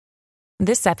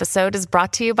This episode is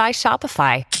brought to you by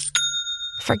Shopify.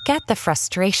 Forget the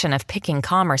frustration of picking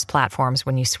commerce platforms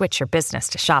when you switch your business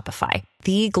to Shopify,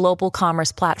 the global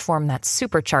commerce platform that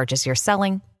supercharges your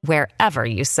selling wherever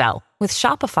you sell. With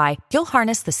Shopify, you'll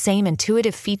harness the same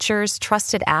intuitive features,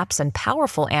 trusted apps, and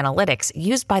powerful analytics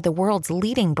used by the world's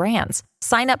leading brands.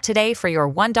 Sign up today for your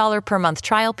 $1 per month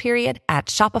trial period at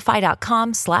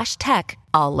shopify.com/tech,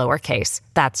 all lowercase.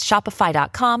 That's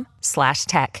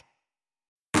shopify.com/tech.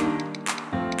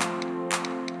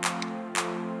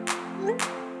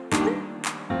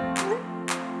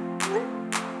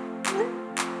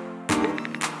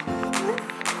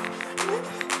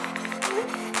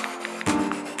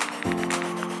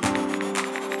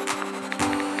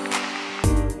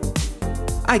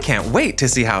 I can't wait to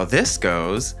see how this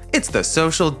goes. It's The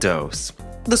Social Dose.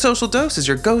 The Social Dose is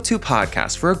your go-to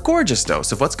podcast for a gorgeous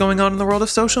dose of what's going on in the world of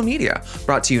social media,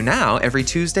 brought to you now every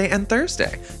Tuesday and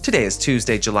Thursday. Today is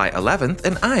Tuesday, July 11th,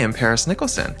 and I am Paris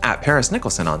Nicholson, at Paris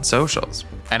Nicholson on socials.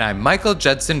 And I'm Michael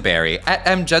Judson Berry, at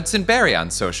M. Judson Berry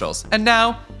on socials. And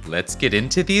now, let's get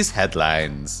into these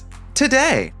headlines.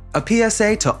 Today, a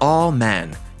PSA to all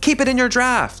men. Keep it in your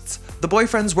drafts. The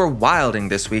boyfriends were wilding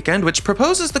this weekend, which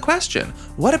proposes the question,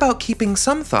 what about keeping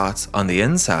some thoughts on the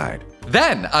inside?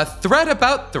 Then, a thread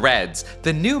about Threads.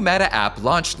 The new Meta app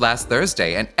launched last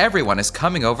Thursday, and everyone is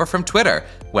coming over from Twitter.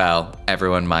 Well,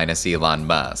 everyone minus Elon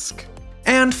Musk.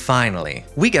 And finally,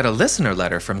 we get a listener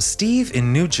letter from Steve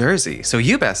in New Jersey, so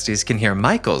you besties can hear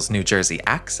Michael's New Jersey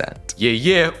accent.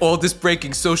 Yeah, all this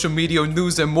breaking social media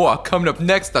news and more coming up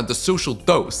next on The Social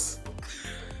Dose.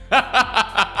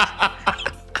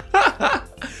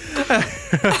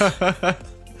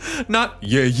 Not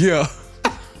yeah.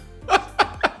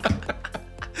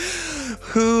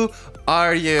 Who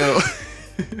are you?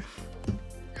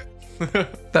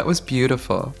 That was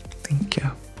beautiful. Thank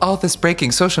you. All this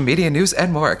breaking social media news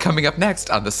and more coming up next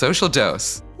on The Social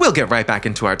Dose. We'll get right back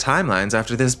into our timelines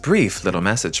after this brief little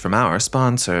message from our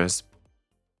sponsors.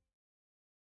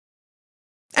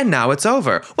 And now it's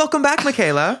over. Welcome back,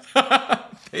 Michaela.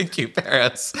 Thank you,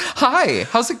 Paris. Hi,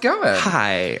 how's it going?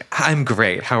 Hi, I'm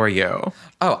great. How are you?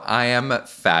 Oh, I am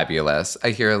fabulous. I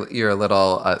hear you're a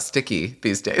little sticky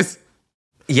these days.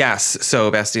 Yes,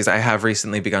 so besties, I have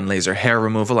recently begun laser hair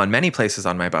removal on many places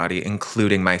on my body,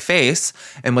 including my face.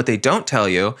 And what they don't tell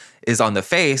you is on the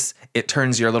face, it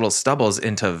turns your little stubbles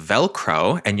into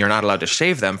Velcro and you're not allowed to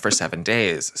shave them for 7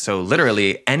 days. So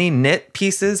literally any knit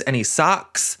pieces, any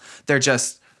socks, they're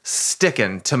just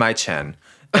sticking to my chin.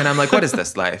 And I'm like, what is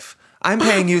this life? I'm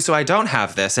paying you so I don't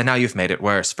have this, and now you've made it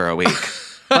worse for a week.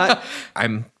 But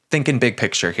I'm thinking big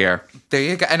picture here. There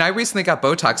you go. And I recently got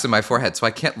Botox in my forehead, so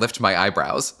I can't lift my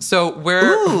eyebrows. So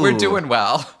we're doing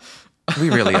well. We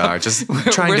really are. Just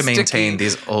trying to maintain sticky.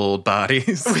 These old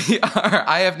bodies. We are.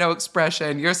 I have no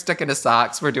expression. You're sticking to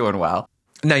socks. We're doing well.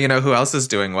 Now, you know who else is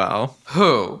doing well?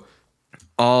 Who?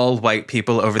 All white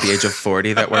people over the age of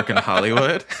 40 that work in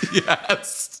Hollywood.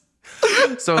 Yes.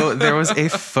 So there was a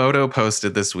photo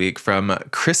posted this week from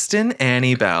Kristen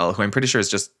Annie Bell, who I'm pretty sure is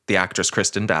just the actress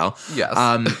Kristen Bell. Yes.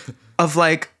 Of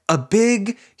like a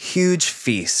big, huge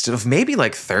feast of maybe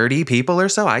like 30 people or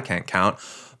so. I can't count.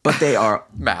 But they are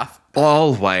Math.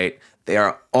 All white. They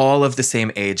are all of the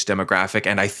same age demographic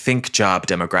and I think job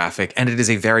demographic. And it is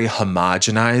a very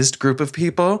homogenized group of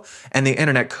people. And the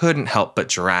internet couldn't help but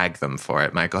drag them for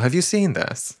it. Michael, have you seen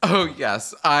this? Oh,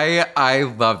 yes. I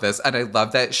love this. And I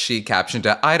love that she captioned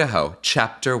it, Idaho,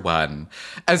 Chapter 1.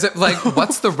 As if, like,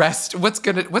 what's the rest? What's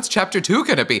Chapter 2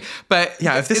 going to be? But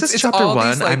yeah, if this is Chapter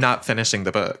 1, I'm not finishing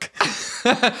the book.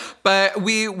 But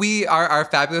our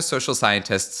fabulous social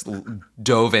scientists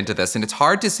dove into this. And it's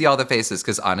hard to see all the faces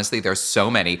because honestly, there's so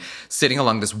many sitting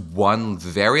along this one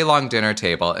very long dinner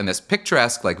table in this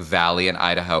picturesque like valley in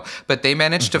Idaho. But they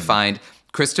managed to find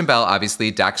Kristen Bell,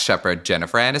 obviously, Dax Shepard,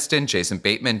 Jennifer Aniston, Jason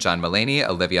Bateman, John Mulaney,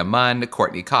 Olivia Munn,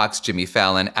 Courtney Cox, Jimmy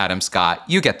Fallon, Adam Scott.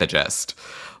 You get the gist.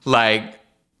 Like,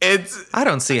 I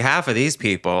don't see half of these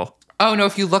people. Oh, no,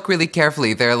 if you look really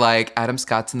carefully, they're like, Adam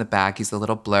Scott's in the back. He's a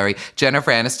little blurry.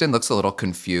 Jennifer Aniston looks a little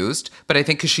confused, but I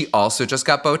think because she also just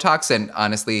got Botox, and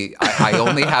honestly, I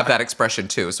only have that expression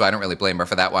too, so I don't really blame her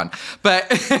for that one. But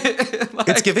like,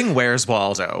 it's giving Where's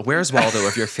Waldo? Where's Waldo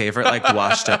of your favorite, like,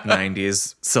 washed-up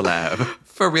 90s celeb?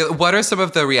 For real. What are some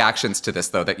of the reactions to this,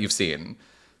 though, that you've seen?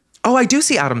 Oh, I do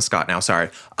see Adam Scott now, sorry.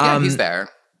 Yeah, he's there.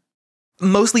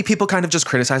 Mostly people kind of just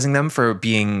criticizing them for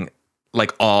being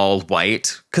like all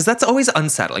white, because that's always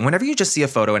unsettling. Whenever you just see a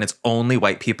photo and it's only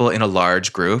white people in a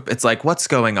large group, it's like, what's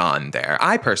going on there?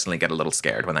 I personally get a little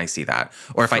scared when I see that.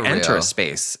 Or if I enter a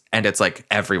space and it's like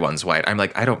everyone's white, I'm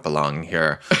like, I don't belong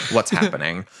here. What's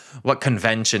happening? What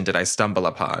convention did I stumble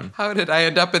upon? How did I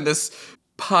end up in this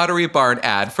Pottery Barn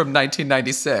ad from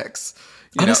 1996?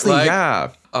 Honestly,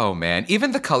 yeah. Oh man,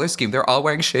 even the color scheme, they're all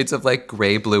wearing shades of like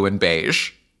gray, blue, and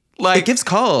beige. Like, it gives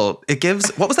cult. It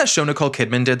gives, what was that show Nicole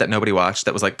Kidman did that nobody watched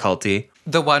that was like culty?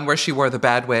 The one where she wore the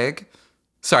bad wig?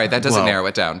 Sorry, that doesn't narrow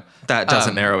it down. That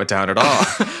doesn't narrow it down at all.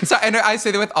 So, and I say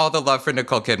that with all the love for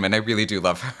Nicole Kidman. I really do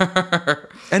love her.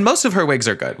 And most of her wigs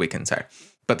are good, we can say.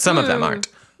 But some of them aren't.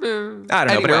 I don't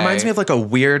know, but it reminds me of like a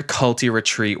weird culty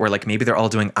retreat where like maybe they're all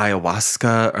doing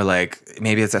ayahuasca or like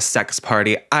maybe it's a sex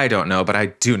party. I don't know, but I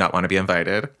do not want to be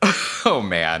invited. Oh,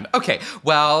 man. Okay.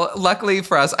 Well, luckily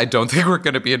for us, I don't think we're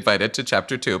going to be invited to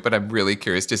chapter 2, but I'm really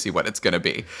curious to see what it's going to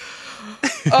be.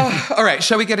 All right.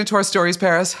 Shall we get into our stories,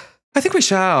 Paris? I think we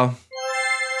shall.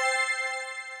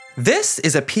 This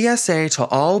is a PSA to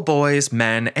all boys,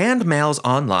 men, and males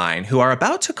online who are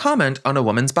about to comment on a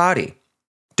woman's body.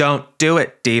 Don't do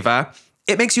it, diva.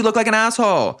 It makes you look like an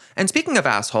asshole. And speaking of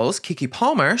assholes, Keke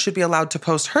Palmer should be allowed to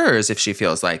post hers if she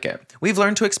feels like it. We've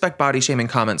learned to expect body-shaming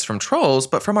comments from trolls,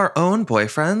 but from our own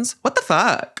boyfriends? What the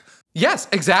fuck? Yes,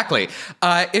 exactly.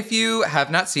 If you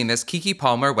have not seen this, Keke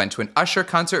Palmer went to an Usher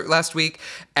concert last week,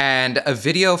 and a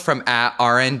video from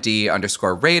 @RND_radar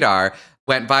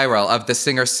went viral of the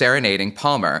singer serenading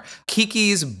Palmer.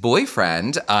 Keke's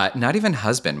boyfriend, not even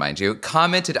husband, mind you,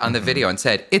 commented on the video and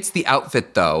said, "It's the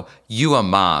outfit though, you a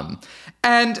mom."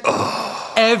 And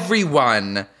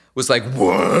everyone was like,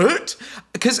 what?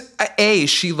 Because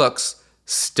she looks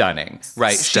stunning,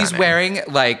 right? Stunning. She's wearing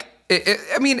like,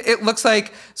 it looks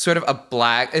like sort of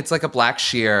it's like a black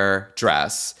sheer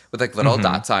dress with like little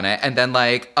dots on it. And then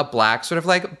like a black sort of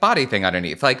like body thing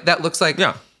underneath. Like that looks like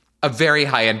a very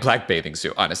high-end black bathing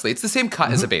suit, honestly. It's the same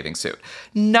cut as a bathing suit.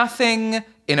 Nothing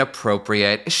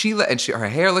inappropriate. Her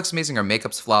hair looks amazing. Her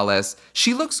makeup's flawless.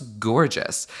 She looks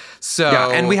gorgeous. So yeah,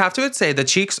 and we have to say the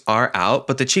cheeks are out,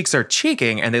 but the cheeks are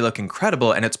cheeking and they look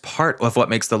incredible, and it's part of what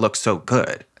makes the look so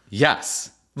good.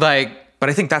 Yes. But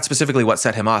I think that's specifically what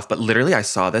set him off. But literally, I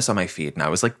saw this on my feed and I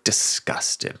was like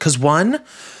disgusted. Because one,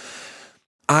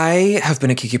 I have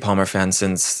been a Keke Palmer fan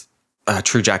since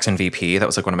True Jackson VP. That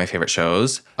was like one of my favorite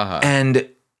shows. And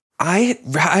I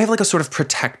have like a sort of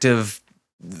protective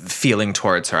feeling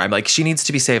towards her. I'm like, she needs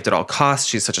to be saved at all costs.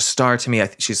 She's such a star to me.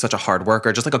 She's such a hard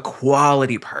worker, just like a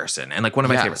quality person and like one of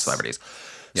my favorite celebrities.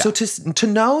 Yeah. So to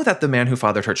know that the man who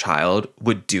fathered her child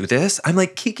would do this, I'm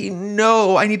like, Keke,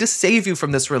 no, I need to save you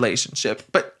from this relationship.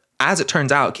 But as it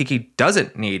turns out, Keke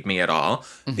doesn't need me at all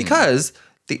because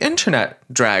the internet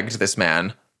dragged this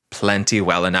man plenty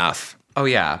well enough. Oh,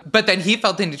 yeah. But then he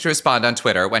felt the need to respond on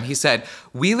Twitter when he said,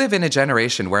 "We live in a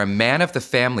generation where a man of the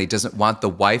family doesn't want the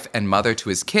wife and mother to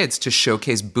his kids to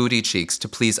showcase booty cheeks to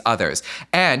please others.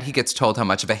 And he gets told how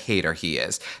much of a hater he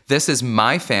is. This is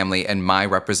my family and my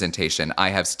representation. I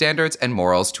have standards and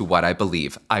morals to what I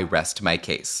believe. I rest my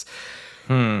case."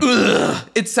 Ugh,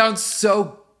 it sounds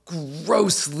so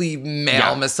grossly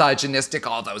male, misogynistic,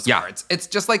 all those words. It's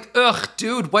just like, ugh,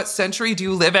 dude, what century do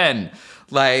you live in?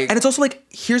 And it's also like,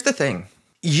 here's the thing.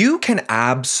 You can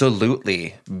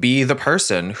absolutely be the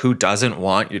person who doesn't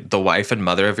want the wife and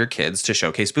mother of your kids to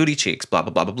showcase booty cheeks, blah,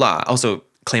 blah, blah, blah, blah. Also,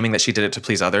 claiming that she did it to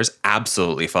please others,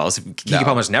 absolutely false. Keke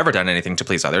Palmer's never done anything to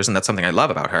please others, and that's something I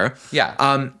love about her.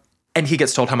 Yeah. And he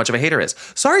gets told how much of a hater is.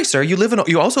 Sorry, sir, you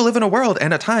also live in a world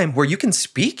and a time where you can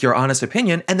speak your honest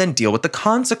opinion and then deal with the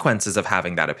consequences of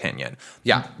having that opinion.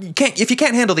 Yeah. If you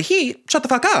can't handle the heat, shut the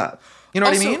fuck up. You know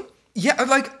what I mean? Yeah,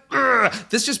 like,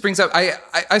 this just brings up,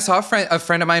 I saw a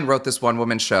friend of mine wrote this one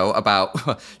woman show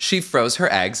about, she froze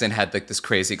her eggs and had like this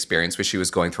crazy experience where she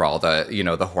was going through all the,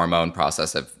 the hormone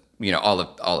process of, all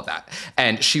of that.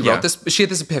 And she wrote this, she had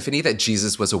this epiphany that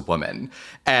Jesus was a woman.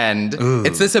 And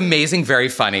it's this amazing, very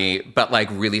funny, but like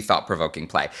really thought-provoking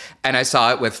play. And I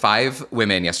saw it with 5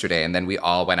 women yesterday, and then we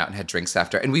all went out and had drinks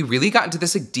after. And we really got into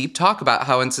this like deep talk about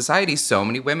how in society, so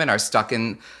many women are stuck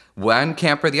in one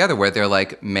camp or the other, where they're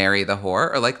like, marry the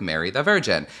whore or like marry the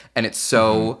virgin. And it's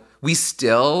so, we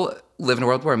still live in a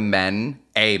world where men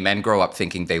grow up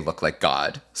thinking they look like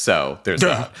God. So there's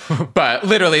that. But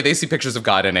literally they see pictures of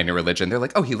God in any religion. They're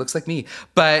like, oh, he looks like me.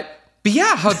 But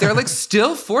yeah, how they're like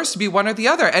still forced to be one or the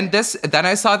other. And then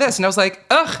I saw this and I was like,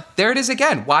 ugh, there it is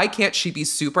again. Why can't she be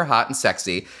super hot and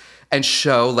sexy and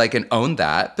show like and own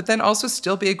that, but then also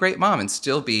still be a great mom and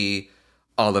still be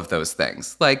all of those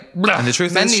things. Like, And the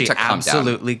truth men is, need she to calm down.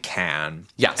 absolutely can.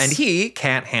 Yes. And he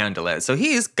can't handle it. So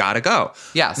he's got to go.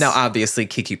 Yes. Now, obviously,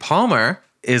 Keke Palmer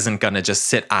isn't going to just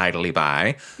sit idly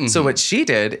by. So what she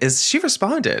did is she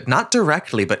responded, not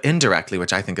directly, but indirectly,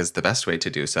 which I think is the best way to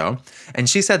do so. And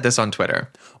she said this on Twitter: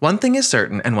 "One thing is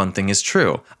certain and one thing is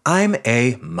true. I'm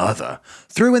a mother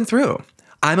through and through.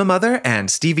 I'm a mother, and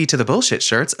Stevie to the Bullshit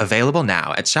shirts available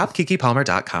now at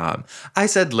shopkekipalmer.com. I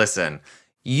said, listen,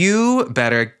 you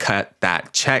better cut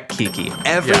that check, Keke.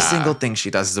 Every single thing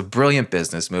she does is a brilliant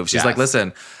business move. She's like,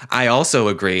 listen, I also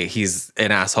agree he's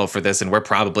an asshole for this, and we're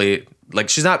probably, like,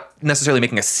 she's not necessarily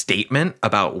making a statement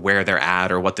about where they're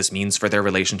at or what this means for their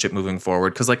relationship moving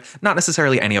forward, because, like, not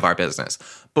necessarily any of our business.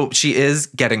 But she is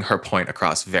getting her point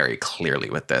across very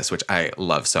clearly with this, which I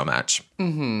love so much.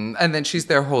 Mm-hmm. And then she's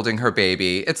there holding her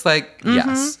baby. It's like,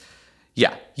 yes.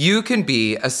 Yeah, you can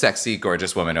be a sexy,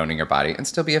 gorgeous woman owning your body and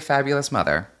still be a fabulous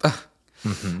mother.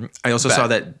 I also saw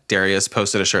that Darius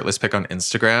posted a shirtless pic on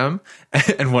Instagram,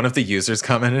 and one of the users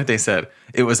commented, they said,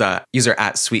 it was a user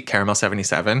at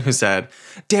SweetCaramel77 who said,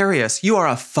 "Darius, you are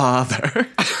a father."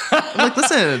 I'm like,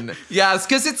 listen. Yes,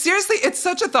 because it's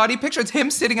such a thoughty picture. It's him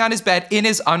sitting on his bed in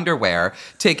his underwear,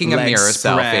 taking a Legs mirror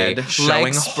spread, selfie. showing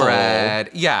Legs spread.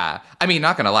 Yeah. I mean,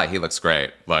 not going to lie, he looks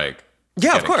great. Like,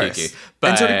 Yeah, of getting course. Keke.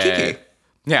 And so did Keke.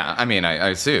 Yeah, I mean,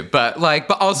 I see. But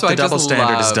also The I just double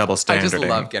standard is love, double I just standarding.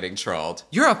 love getting trolled.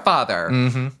 You're a father.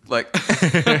 Like,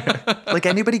 Like,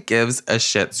 anybody gives a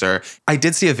shit, sir. I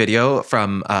did see a video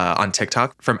from on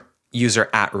TikTok from user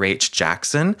at Rach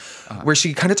Jackson, where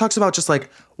she kind of talks about just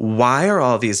like, why are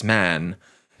all these men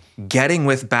getting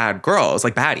with bad girls,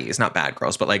 like baddies, not bad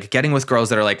girls, but like getting with girls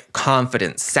that are like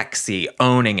confident, sexy,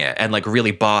 owning it, and like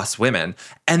really boss women,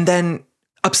 and then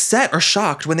upset or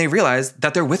shocked when they realize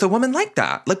that they're with a woman like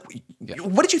that. Like,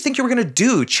 what did you think you were going to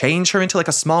do? Change her into like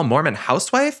a small Mormon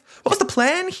housewife? What was the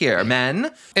plan here, men?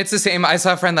 it's the same. I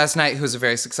saw a friend last night who's a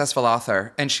very successful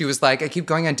author, and she was like, I keep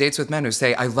going on dates with men who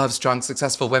say, I love strong,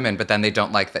 successful women, but then they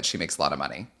don't like that she makes a lot of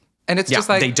money. And it's just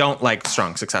like, they don't like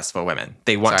strong, successful women.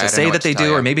 They want Sorry, I to don't say know that what to they tell do,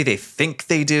 you. or maybe they think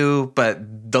they do,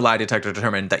 but the lie detector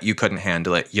determined that you couldn't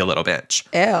handle it, you little bitch.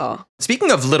 Ew.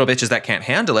 Speaking of little bitches that can't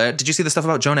handle it, did you see the stuff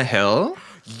about Jonah Hill?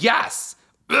 yes.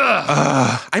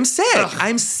 I'm sick.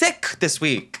 I'm sick this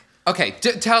week. Okay,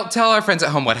 tell our friends at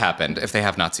home what happened if they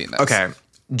have not seen this. Okay.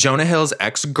 Jonah Hill's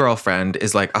ex-girlfriend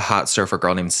is like a hot surfer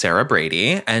girl named Sarah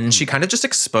Brady, and she kind of just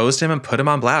exposed him and put him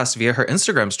on blast via her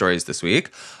Instagram stories this week,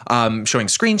 showing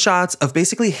screenshots of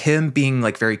basically him being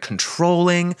like very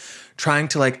controlling, trying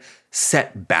to like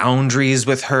set boundaries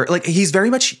with her. Like, he's very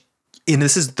much, and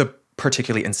this is the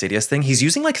particularly insidious thing, he's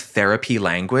using like therapy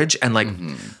language and like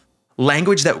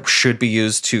language that should be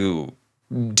used to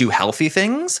do healthy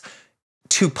things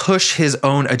to push his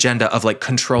own agenda of like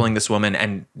controlling this woman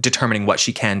and determining what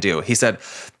she can do. He said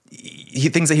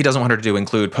things that he doesn't want her to do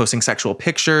include posting sexual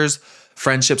pictures,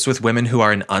 friendships with women who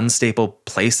are in unstable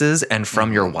places and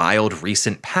from your wild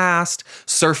recent past,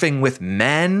 surfing with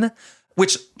men,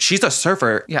 which she's a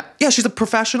surfer. Yeah. Yeah, she's a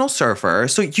professional surfer.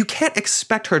 So you can't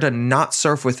expect her to not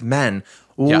surf with men.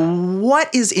 Yeah.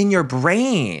 What is in your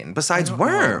brain besides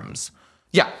worms?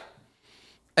 Yeah.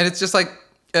 And it's just like,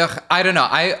 ugh, I don't know.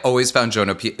 I always found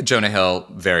Jonah Hill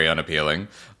very unappealing.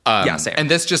 Yeah, same. And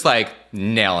this just like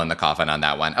nail in the coffin on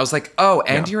that one. I was like, oh,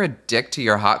 and you're a dick to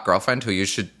your hot girlfriend who you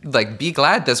should like be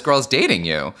glad this girl's dating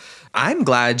you. I'm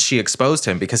glad she exposed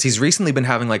him because he's recently been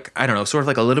having like, I don't know, sort of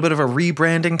like a little bit of a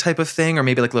rebranding type of thing, or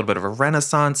maybe like a little bit of a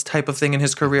renaissance type of thing in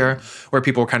his career where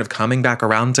people were kind of coming back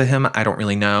around to him. I don't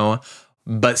really know.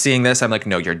 But seeing this, I'm like,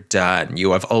 no, you're done.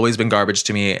 You have always been garbage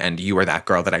to me, and you were that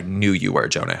girl that I knew you were,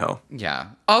 Jonah Hill. Yeah.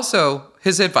 Also,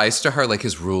 his advice to her, like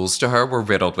his rules to her, were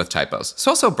riddled with typos. So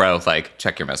also, bro, like,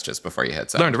 check your messages before you hit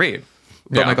send. Learn to read.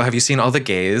 But Yeah. Michael, have you seen all the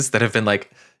gays that have been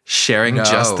like sharing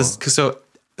just this? So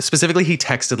specifically, he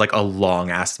texted like a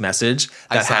long ass message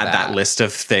that saw had that that. list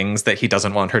of things that he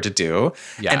doesn't want her to do.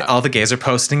 Yeah. And all the gays are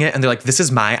posting it, and they're like, this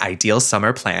is my ideal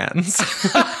summer plans.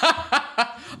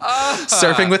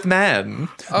 Surfing with men,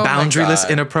 Oh my boundaryless,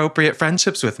 God. inappropriate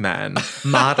friendships with men,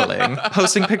 modeling,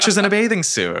 posting pictures in a bathing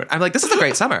suit. I'm like, this is a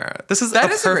great summer. This is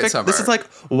That a is a great perfect. summer. This is like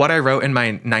what I wrote in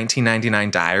my 1999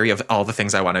 diary of all the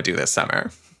things I want to do this summer.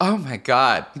 Oh my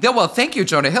God. Yeah, well, thank you,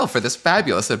 Jonah Hill, for this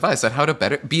fabulous advice on how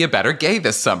to be a better gay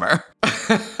this summer.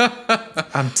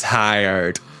 I'm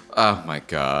tired. Oh my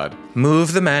God.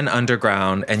 Move the men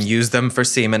underground and use them for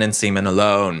semen and semen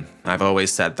alone. I've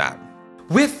always said that.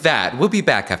 With that, we'll be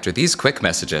back after these quick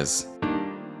messages.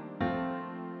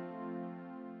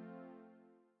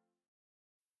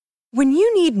 When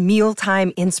you need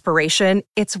mealtime inspiration,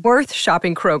 it's worth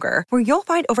shopping Kroger, where you'll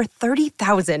find over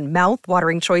 30,000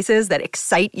 mouth-watering choices that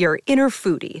excite your inner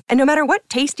foodie. And no matter what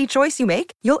tasty choice you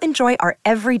make, you'll enjoy our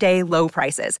everyday low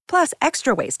prices, plus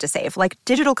extra ways to save, like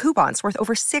digital coupons worth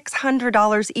over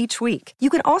 $600 each week. You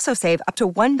can also save up to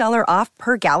 $1 off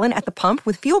per gallon at the pump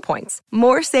with fuel points.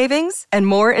 More savings and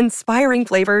more inspiring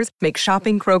flavors make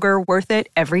shopping Kroger worth it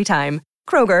every time.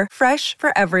 Kroger, fresh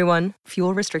for everyone.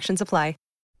 Fuel restrictions apply.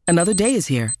 Another day is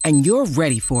here, and you're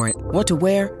ready for it. What to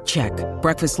wear? Check.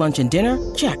 Breakfast, lunch, and dinner?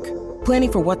 Check.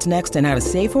 Planning for what's next and how to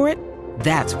save for it?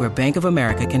 That's where Bank of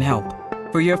America can help.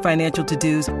 For your financial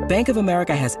to-dos, Bank of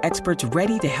America has experts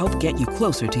ready to help get you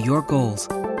closer to your goals.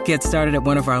 Get started at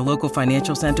one of our local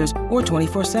financial centers or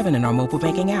 24/7 in our mobile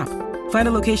banking app. Find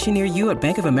a location near you at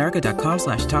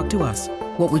bankofamerica.com/talktous.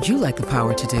 What would you like the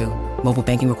power to do? Mobile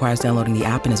banking requires downloading the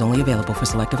app and is only available for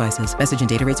select devices. Message and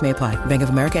data rates may apply. Bank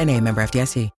of America N.A., member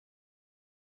FDIC.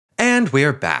 And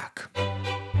we're back.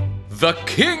 The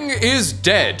king is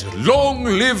dead. Long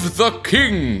live the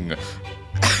king.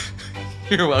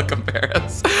 You're welcome,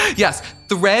 Paris. Yes,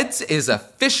 Threads is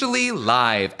officially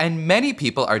live, and many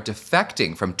people are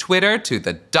defecting from Twitter to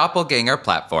the doppelganger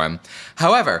platform.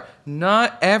 However,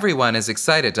 not everyone is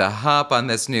excited to hop on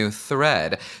this new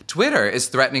thread. Twitter is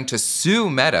threatening to sue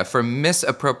Meta for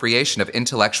misappropriation of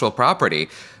intellectual property.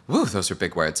 Woo, those are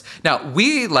big words. Now,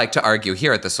 we like to argue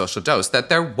here at The Social Dose that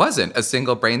there wasn't a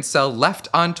single brain cell left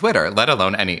on Twitter, let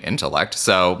alone any intellect,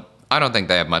 so I don't think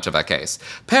they have much of a case.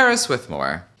 Paris with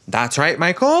more. That's right,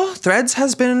 Michael. Threads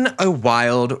has been a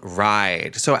wild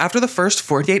ride. So after the first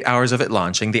 48 hours of it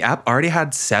launching, the app already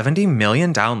had 70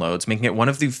 million downloads, making it one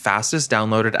of the fastest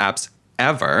downloaded apps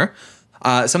ever.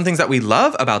 Some things that we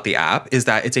love about the app is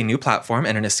that it's a new platform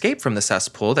and an escape from the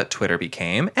cesspool that Twitter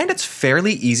became, and it's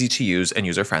fairly easy to use and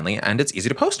user-friendly, and it's easy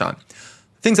to post on.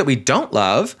 Things that we don't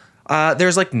love,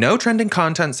 there's like no trending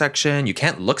content section. You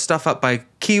can't look stuff up by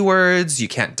keywords. You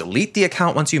can't delete the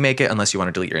account once you make it unless you want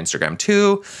to delete your Instagram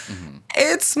too. Mm-hmm.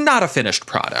 It's not a finished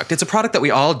product. It's a product that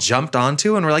we all jumped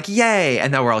onto and we're like, yay.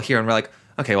 And now we're all here and we're like,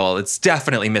 okay, well, it's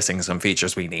definitely missing some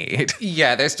features we need.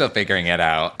 Yeah, they're still figuring it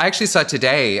out. I actually saw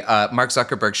today, Mark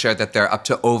Zuckerberg shared that they're up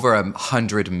to over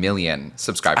 100 million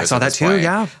subscribers. I saw that too, point.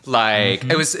 yeah. Like,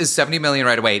 it was 70 million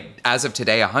right away. As of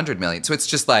today, 100 million. So it's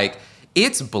just like,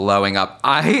 it's blowing up.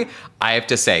 I have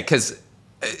to say, because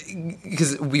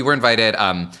we were invited,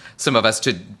 some of us,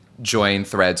 to join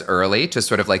Threads early to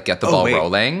sort of like get the ball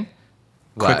rolling.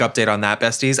 Quick update on that,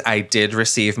 besties. I did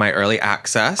receive my early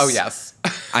access. Oh, yes.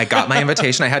 I got my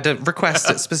invitation. I had to request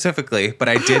it specifically, but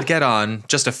I did get on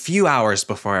just a few hours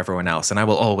before everyone else, and I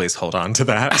will always hold on to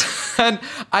that. And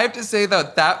I have to say,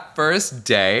 though, that first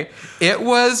day, it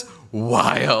was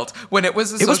wild. When it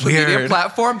was a social media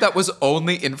platform that was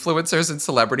only influencers and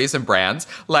celebrities and brands,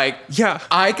 like, yeah,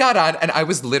 I got on and I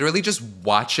was literally just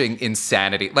watching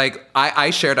insanity. Like, I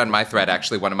shared on my thread,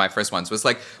 actually, one of my first ones was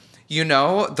like, you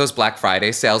know those Black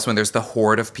Friday sales when there's the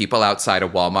horde of people outside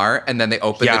of Walmart and then they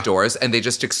open the doors and they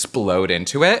just explode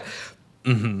into it?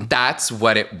 Mm-hmm. That's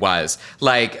what it was.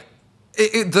 Like,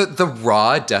 the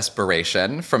raw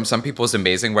desperation from some people was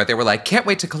amazing, where they were like, can't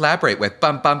wait to collaborate with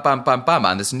bum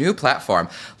on this new platform.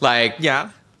 Like, yeah.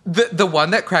 The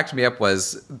one that cracked me up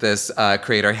was this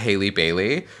creator, Haley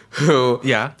Bailey, who,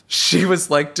 she was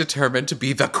like determined to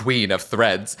be the queen of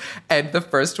Threads. And the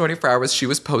first 24 hours, she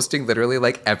was posting literally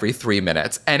like every 3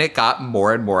 minutes. And it got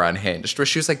more and more unhinged, where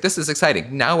she was like, this is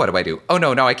exciting. Now what do I do? Oh,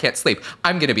 no, now I can't sleep.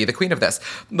 I'm going to be the queen of this.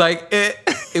 Like,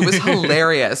 it was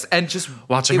hilarious. And just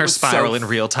watching her spiral in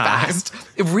real time. Fast.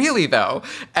 Really, though.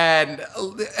 And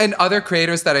other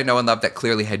creators that I know and love that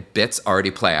clearly had bits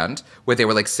already planned, where they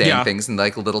were like saying things in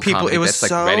like little comedy bits,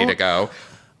 like ready to go.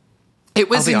 It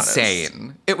was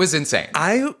insane. It was insane.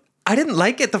 I didn't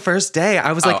like it the first day.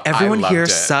 I was like, everyone here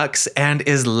sucks and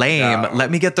is lame. No.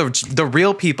 Let me get the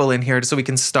real people in here so we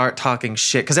can start talking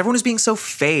shit. Because everyone was being so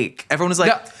fake. Everyone was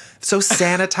like so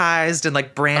sanitized and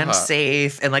like brand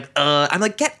safe and like, I'm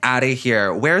like, get out of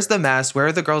here. Where's the mess? Where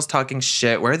are the girls talking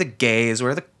shit? Where are the gays?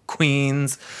 Where are the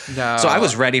queens? No. So I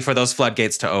was ready for those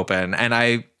floodgates to open, and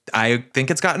I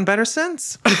think it's gotten better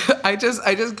since. I just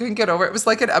couldn't get over it. It was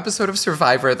like an episode of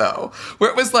Survivor, though, where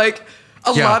it was like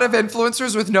a lot of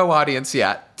influencers with no audience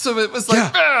yet. So it was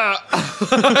like,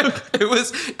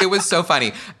 it was so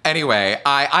funny. Anyway,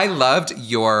 I loved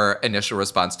your initial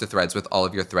response to Threads with all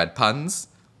of your thread puns.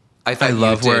 I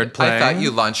love wordplay. I thought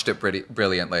you launched it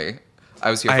brilliantly. I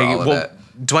was here for all of it.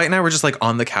 Dwight and I were just like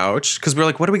on the couch because we were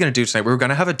like, what are we going to do tonight? We were going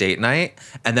to have a date night,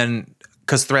 and then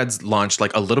because Threads launched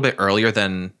like a little bit earlier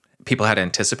than people had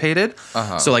anticipated.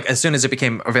 So like as soon as it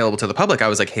became available to the public, I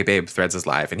was like, hey babe, Threads is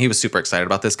live. And he was super excited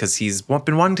about this because he's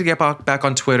been wanting to get back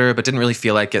on Twitter, but didn't really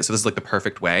feel like it. So this is like the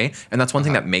perfect way. And that's one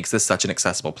thing that makes this such an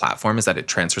accessible platform is that it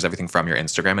transfers everything from your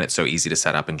Instagram and it's so easy to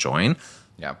set up and join.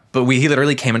 Yeah. But he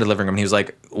literally came into the living room and he was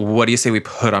like, what do you say we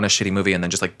put on a shitty movie and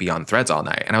then just like be on Threads all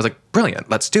night? And I was like,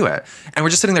 brilliant, let's do it. And we're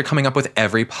just sitting there coming up with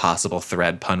every possible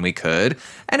Thread pun we could.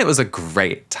 And it was a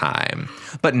great time.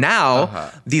 But now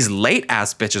these late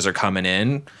ass bitches are coming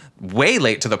in way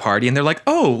late to the party and they're like,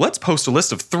 oh, let's post a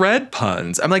list of Thread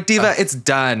puns. I'm like, Diva, it's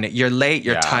done. You're late,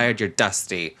 you're tired, you're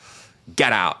dusty.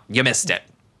 Get out. You missed it.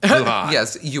 Move on.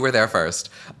 Yes, you were there first.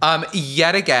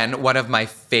 Yet again, one of my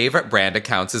favorite brand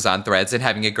accounts is on Threads and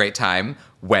having a great time.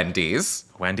 Wendy's.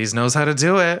 Wendy's knows how to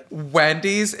do it.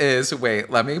 Wendy's is,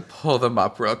 wait, let me pull them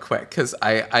up real quick because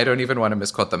I don't even want to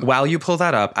misquote them. While you pull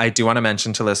that up, I do want to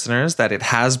mention to listeners that it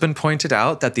has been pointed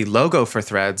out that the logo for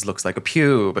Threads looks like a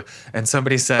pube. And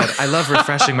somebody said, I love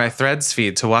refreshing my Threads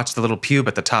feed to watch the little pube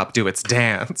at the top do its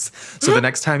dance. So the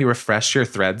next time you refresh your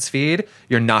Threads feed,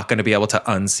 you're not going to be able to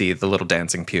unsee the little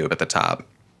dancing pube at the top.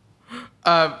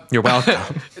 You're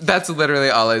welcome. That's literally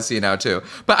all I see now too.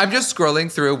 But I'm just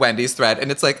scrolling through Wendy's thread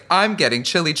and it's like, I'm getting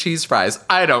chili cheese fries.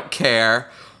 I don't care.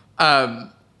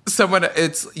 You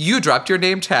dropped your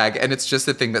name tag and it's just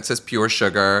a thing that says pure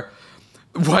sugar.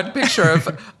 One picture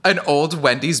of an old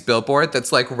Wendy's billboard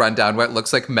that's like run down where it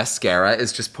looks like mascara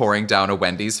is just pouring down a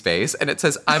Wendy's face. And it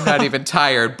says, I'm not even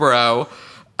tired, bro.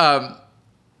 And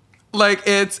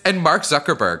Mark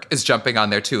Zuckerberg is jumping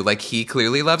on there too. Like he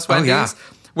clearly loves Wendy's. Yeah.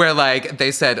 Where, like,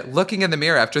 they said, looking in the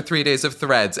mirror after 3 days of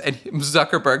Threads, and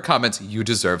Zuckerberg comments, you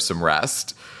deserve some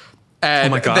rest.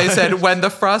 And they said, when the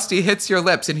Frosty hits your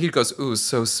lips, and he goes, ooh,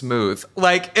 so smooth.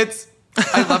 Like,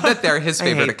 I love that they're his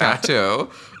favorite account, too.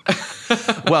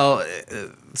 Well,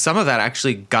 some of that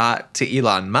actually got to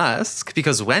Elon Musk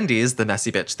because Wendy's, the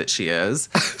messy bitch that she is,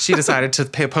 she decided to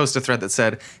post a thread that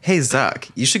said, hey, Zuck,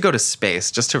 you should go to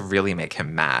space just to really make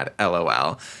him mad,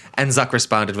 LOL. And Zuck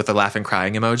responded with a laughing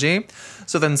crying emoji.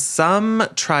 So then some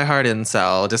try-hard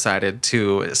incel decided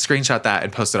to screenshot that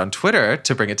and post it on Twitter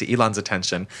to bring it to Elon's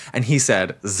attention. And he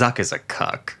said, Zuck is a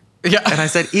cuck. Yeah. And I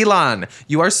said, Elon,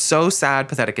 you are so sad,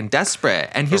 pathetic, and desperate.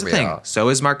 And here's the thing. So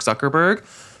is Mark Zuckerberg.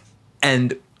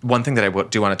 And one thing that I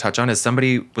do want to touch on is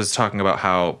somebody was talking about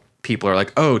how people are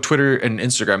like, oh, Twitter and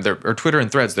Instagram, or Twitter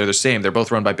and Threads, they're the same. They're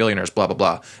both run by billionaires, blah, blah,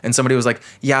 blah. And somebody was like,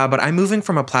 yeah, but I'm moving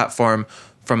from a platform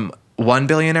from one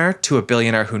billionaire to a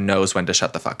billionaire who knows when to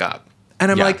shut the fuck up.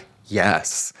 And I'm like,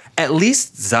 yes, at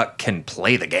least Zuck can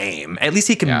play the game. At least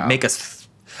he can make us,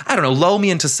 I don't know, lull me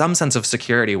into some sense of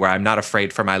security where I'm not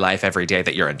afraid for my life every day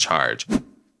that you're in charge.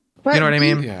 But you know what I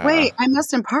mean? Yeah. Wait, I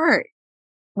missed in part.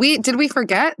 Did we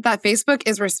forget that Facebook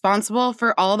is responsible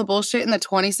for all the bullshit in the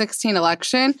 2016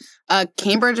 election?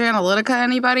 Cambridge Analytica,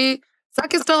 anybody?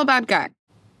 Zuck is still a bad guy.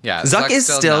 Yeah, Zuck is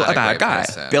still a bad guy.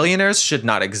 Person. Billionaires should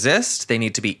not exist. They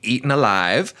need to be eaten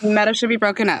alive. Meta should be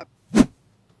broken up.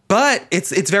 But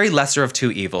it's very lesser of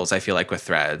two evils, I feel like, with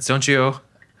Threads, don't you?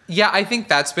 Yeah, I think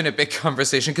that's been a big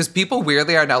conversation because people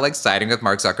weirdly are now like siding with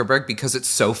Mark Zuckerberg because it's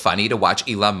so funny to watch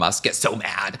Elon Musk get so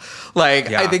mad.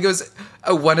 Like, I think it was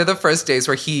one of the first days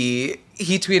where he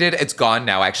tweeted, it's gone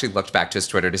now. I actually looked back to his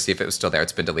Twitter to see if it was still there.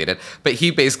 It's been deleted. But he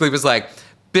basically was like,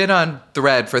 been on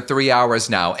Thread for 3 hours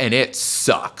now and it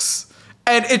sucks.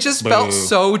 And it just felt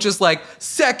so just like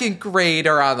second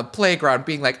grader on the playground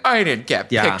being like, I didn't get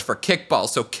picked for kickball,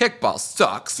 so kickball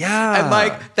sucks. Yeah. And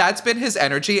like, that's been his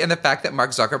energy. And the fact that Mark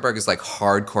Zuckerberg is like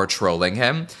hardcore trolling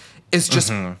him is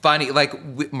just funny.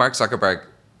 Like, Mark Zuckerberg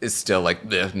is still like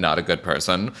not a good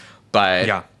person.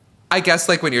 But I guess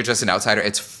like when you're just an outsider,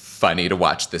 it's funny to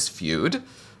watch this feud.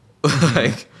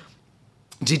 Like,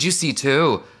 did you see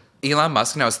too, Elon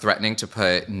Musk now is threatening to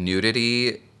put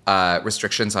nudity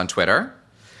restrictions on Twitter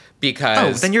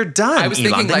because then you're done. I was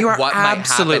Elon. thinking then like what might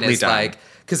happen is done. like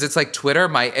because it's like Twitter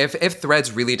might if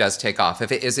Threads really does take off,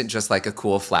 if it isn't just like a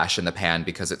cool flash in the pan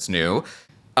because it's new,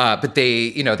 but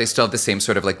they still have the same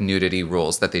sort of like nudity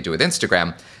rules that they do with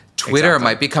Instagram. Twitter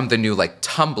might become the new like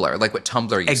Tumblr, like what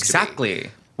Tumblr used to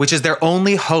be. Which is their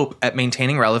only hope at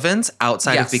maintaining relevance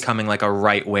outside of becoming like a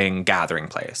right-wing gathering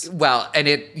place. Well, and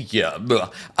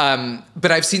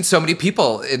but I've seen so many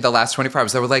people in the last 24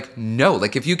 hours that were like, no,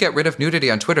 like if you get rid of nudity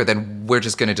on Twitter, then we're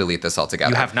just going to delete this altogether.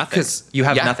 You have nothing. You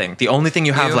have nothing. The only thing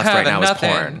you have left right now is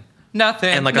porn. Nothing.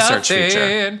 And like a search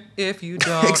feature. If you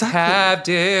don't have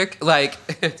dick. Like,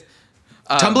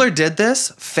 Tumblr did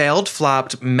this, failed,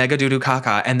 flopped, mega doo-doo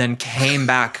caca, and then came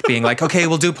back being like, okay,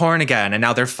 we'll do porn again. And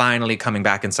now they're finally coming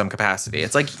back in some capacity.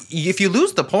 It's like, if you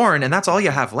lose the porn and that's all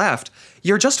you have left,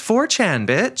 you're just 4chan,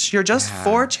 bitch. You're just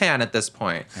 4chan at this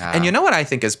point. Yeah. And you know what I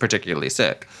think is particularly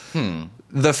sick?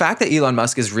 The fact that Elon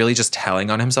Musk is really just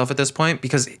telling on himself at this point,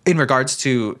 because in regards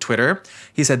to Twitter,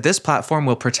 he said this platform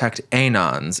will protect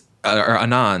anons or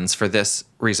anons for this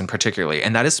reason particularly.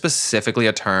 And that is specifically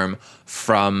a term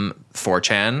from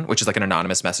 4chan, which is like an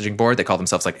anonymous messaging board. They call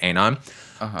themselves like anon.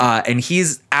 And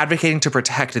he's advocating to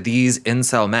protect these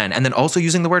incel men. And then also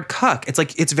using the word cuck. It's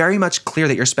like, it's very much clear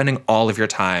that you're spending all of your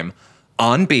time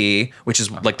on B, which is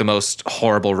like the most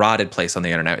horrible, rotted place on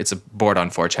the internet. It's a board on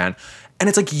 4chan. And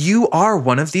it's like, you are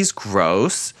one of these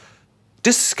gross,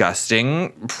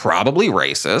 disgusting, probably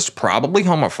racist, probably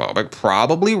homophobic,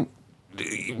 probably,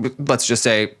 let's just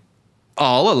say,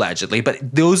 all allegedly, but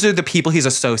those are the people he's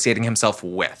associating himself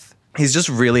with. He's just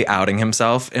really outing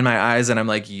himself in my eyes, and I'm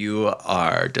like, you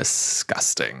are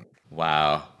disgusting.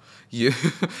 Wow.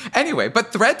 Anyway,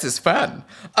 but Threads is fun.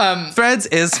 Threads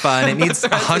is fun. It needs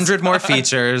 100 more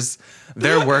features.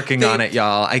 They're working on it,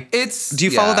 y'all. Do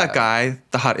you follow that guy,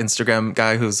 the hot Instagram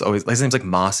guy who's always, his name's like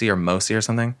Mossy or Mosey or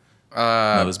something?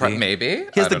 Mosby? Maybe.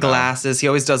 He has the glasses. He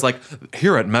always does like,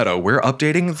 here at Meta, we're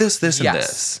updating this, and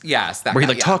this. Yes. Where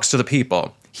he talks to the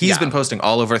people. He's been posting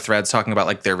all over Threads talking about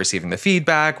like they're receiving the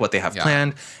feedback, what they have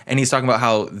planned. And he's talking about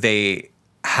how they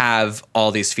have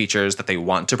all these features that they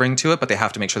want to bring to it, but they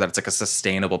have to make sure that it's like a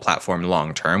sustainable platform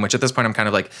long term, which at this point I'm kind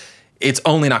of like, it's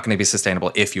only not going to be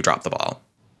sustainable if you drop the ball.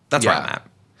 That's where I'm at.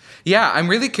 Yeah, I'm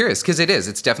really curious because it is.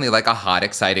 It's definitely like a hot,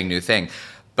 exciting new thing.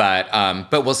 But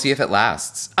we'll see if it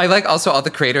lasts. I like also all the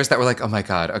creators that were like, oh my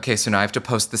God, okay, so now I have to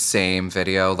post the same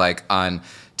video like on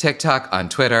TikTok, on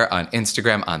Twitter, on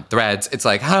Instagram, on Threads. It's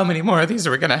like, how many more of these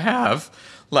are we gonna have?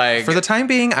 Like, for the time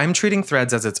being, I'm treating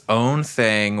Threads as its own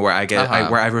thing where I get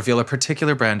where I reveal a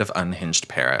particular brand of unhinged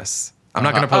Paris. I'm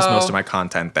not going to post most of my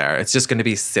content there. It's just going to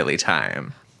be silly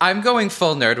time. I'm going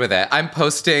full nerd with it. I'm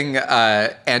posting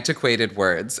antiquated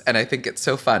words, and I think it's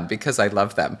so fun because I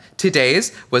love them.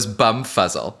 Today's was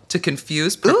bumfuzzle, to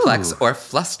confuse, perplex, or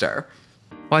fluster.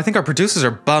 Well, I think our producers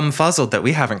are bumfuzzled that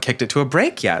we haven't kicked it to a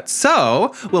break yet.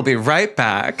 So we'll be right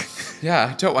back.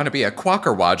 Yeah, I don't want to be a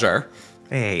quacker-wadger.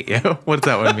 Hey, what does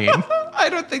that one mean? I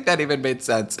don't think that even made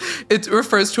sense. It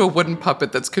refers to a wooden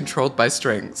puppet that's controlled by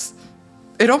strings.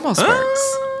 It almost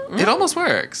works. It almost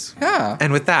works. Yeah.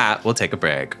 And with that, we'll take a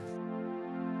break.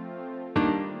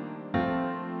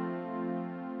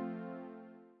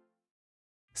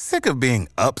 Sick of being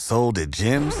upsold at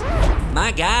gyms?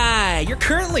 My guy, you're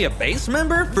currently a base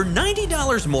member? For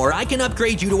 $90 more, I can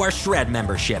upgrade you to our Shred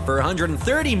membership. For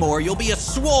 $130 more, you'll be a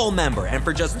Swole member. And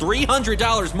for just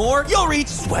 $300 more, you'll reach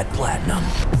Sweat Platinum.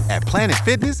 At Planet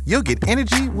Fitness, you'll get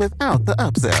energy without the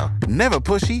upsell. Never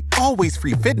pushy, always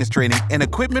free fitness training and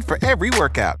equipment for every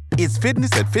workout. It's fitness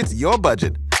that fits your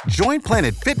budget. Join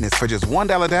Planet Fitness for just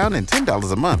 $1 down and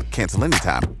 $10 a month. Cancel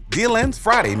anytime. Deal ends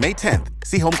Friday, May 10th.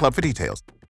 See Home Club for details.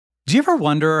 Do you ever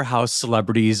wonder how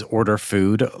celebrities order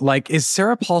food? Like, is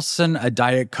Sarah Paulson a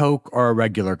Diet Coke or a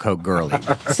regular Coke girlie?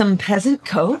 Some peasant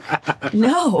Coke?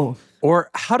 No.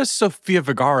 Or how does Sofia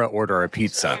Vergara order a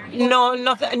pizza?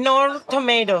 No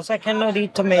tomatoes. I cannot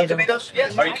eat tomatoes.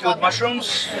 Yes. Are you cool with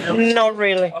mushrooms? Not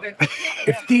really. Okay.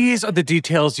 If these are the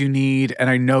details you need, and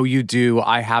I know you do,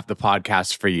 I have the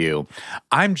podcast for you.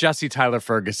 I'm Jesse Tyler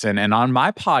Ferguson, and on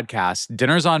my podcast,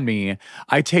 Dinner's on Me,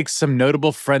 I take some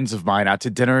notable friends of mine out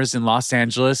to dinners in Los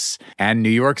Angeles and New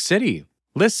York City.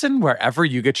 Listen wherever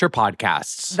you get your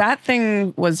podcasts. That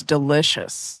thing was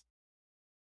delicious.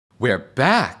 We're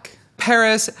back.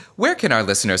 Paris, where can our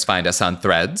listeners find us on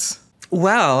Threads?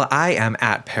 Well, I am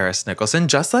at Paris Nicholson,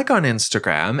 just like on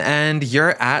Instagram, and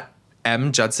you're at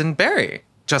M. Judson Berry,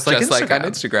 just like on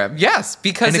Instagram. Yes,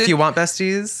 because if you want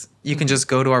besties, you can just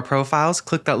go to our profiles,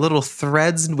 click that little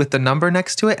Threads with the number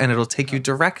next to it, and it'll take you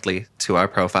directly to our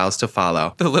profiles to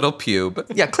follow. The little pube.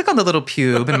 Yeah, click on the little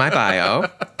pube in my bio.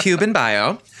 Pube in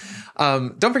bio.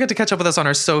 Don't forget to catch up with us on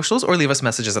our socials or leave us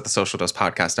messages at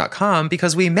thesocialdospodcast.com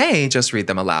because we may just read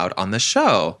them aloud on the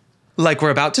show. Like we're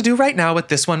about to do right now with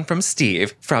this one from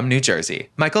Steve from New Jersey.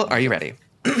 Michael, are you ready?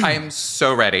 I am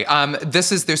so ready.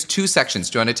 There's two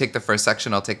sections. Do you want to take the first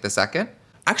section? I'll take the second.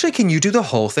 Actually, can you do the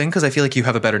whole thing? Because I feel like you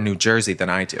have a better New Jersey than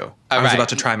I do. I was about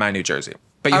to try my New Jersey.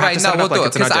 But you have to set it up like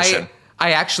it's an audition.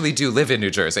 I actually do live in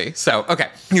New Jersey. So, okay.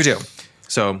 You do.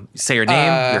 So say your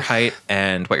name, your height,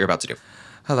 and what you're about to do.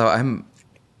 Hello, I'm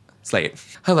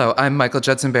Michael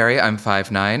Judson Berry. I'm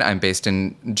 5'9". I'm based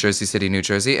in Jersey City, New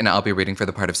Jersey, and I'll be reading for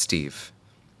the part of Steve.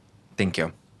 Thank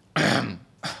you.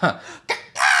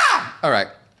 All right.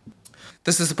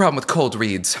 This is the problem with cold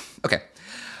reads. Okay.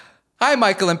 Hi,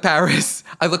 Michael and Paris.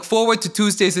 I look forward to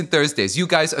Tuesdays and Thursdays. You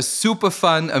guys are super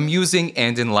fun, amusing,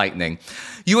 and enlightening.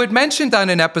 You had mentioned on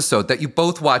an episode that you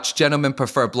both watched Gentlemen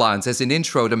Prefer Blondes as an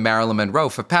intro to Marilyn Monroe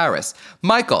for Paris.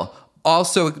 Michael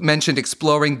also mentioned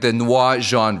exploring the noir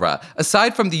genre.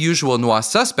 Aside from the usual noir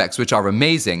suspects, which are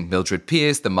amazing, Mildred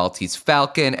Pierce, The Maltese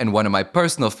Falcon, and one of my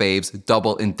personal faves,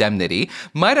 Double Indemnity,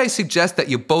 might I suggest that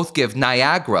you both give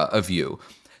Niagara a view?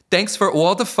 Thanks for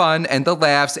all the fun and the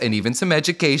laughs and even some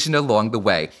education along the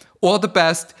way. All the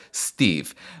best,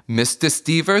 Steve. Mr.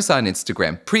 Stevers on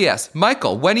Instagram. P.S.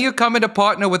 Michael, when are you coming to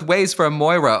partner with Waze for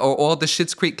Moira or all the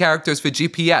Schitt's Creek characters for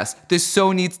GPS? This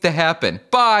so needs to happen.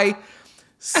 Bye.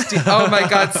 Oh my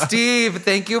God, Steve,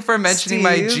 thank you for mentioning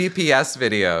my GPS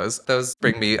videos. Those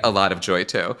bring me a lot of joy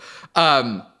too.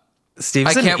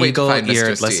 Steve's an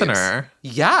eagle-eared listener.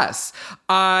 Yes.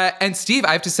 And Steve,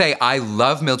 I have to say, I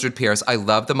love Mildred Pierce. I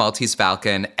love The Maltese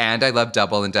Falcon, and I love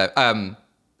Double Indemnity.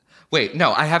 Wait,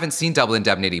 no, I haven't seen Double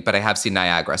Indemnity, but I have seen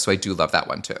Niagara, so I do love that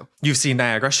one too. You've seen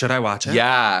Niagara? Should I watch it?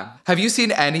 Yeah. Have you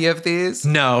seen any of these?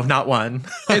 No, not one.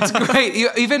 It's great.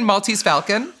 Even Maltese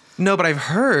Falcon? No, but I've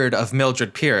heard of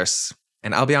Mildred Pierce,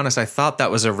 and I'll be honest, I thought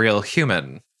that was a real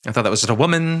human. I thought that was just a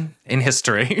woman in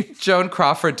history. Joan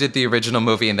Crawford did the original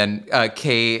movie, and then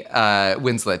Kate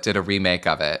Winslet did a remake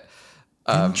of it.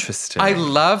 Interesting. I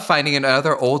love finding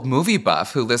another old movie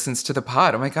buff who listens to the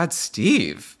pod. Oh my God,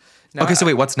 Steve. No, okay, so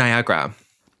wait, what's Niagara?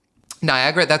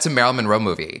 Niagara, that's a Marilyn Monroe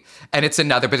movie. And it's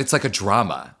another, but it's like a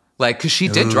drama. Like, because she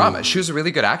did drama. She was a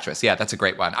really good actress. Yeah, that's a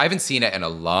great one. I haven't seen it in a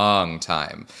long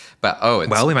time. But,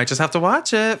 well, we might just have to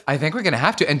watch it. I think we're going to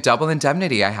have to. And Double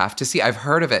Indemnity, I have to see. I've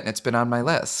heard of it, and it's been on my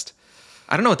list.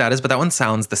 I don't know what that is, but that one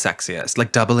sounds the sexiest.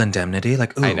 Like Double Indemnity.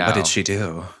 Like, ooh, I know. What did she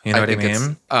do? You know what I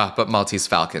mean? But Maltese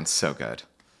Falcon's so good.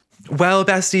 Well,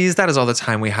 besties, that is all the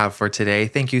time we have for today.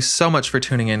 Thank you so much for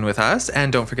tuning in with us.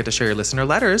 And don't forget to share your listener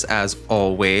letters, as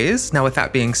always. Now, with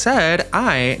that being said,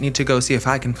 I need to go see if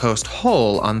I can post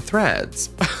whole on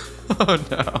Threads. Oh,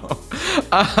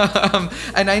 no.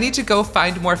 And I need to go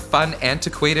find more fun,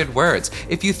 antiquated words.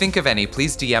 If you think of any,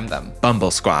 please DM them.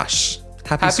 Bumble squash.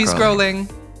 Happy scrolling.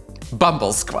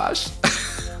 Bumble squash.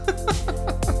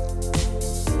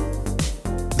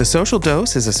 The Social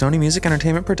Dose is a Sony Music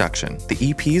Entertainment production. The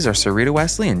EPs are Sarita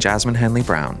Wesley and Jasmine Henley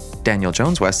Brown. Daniel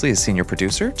Jones Wesley is senior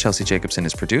producer, Chelsea Jacobson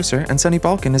is producer, and Sunny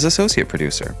Balkin is associate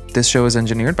producer. This show is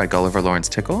engineered by Gulliver Lawrence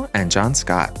Tickle and John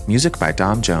Scott. Music by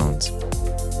Dom Jones.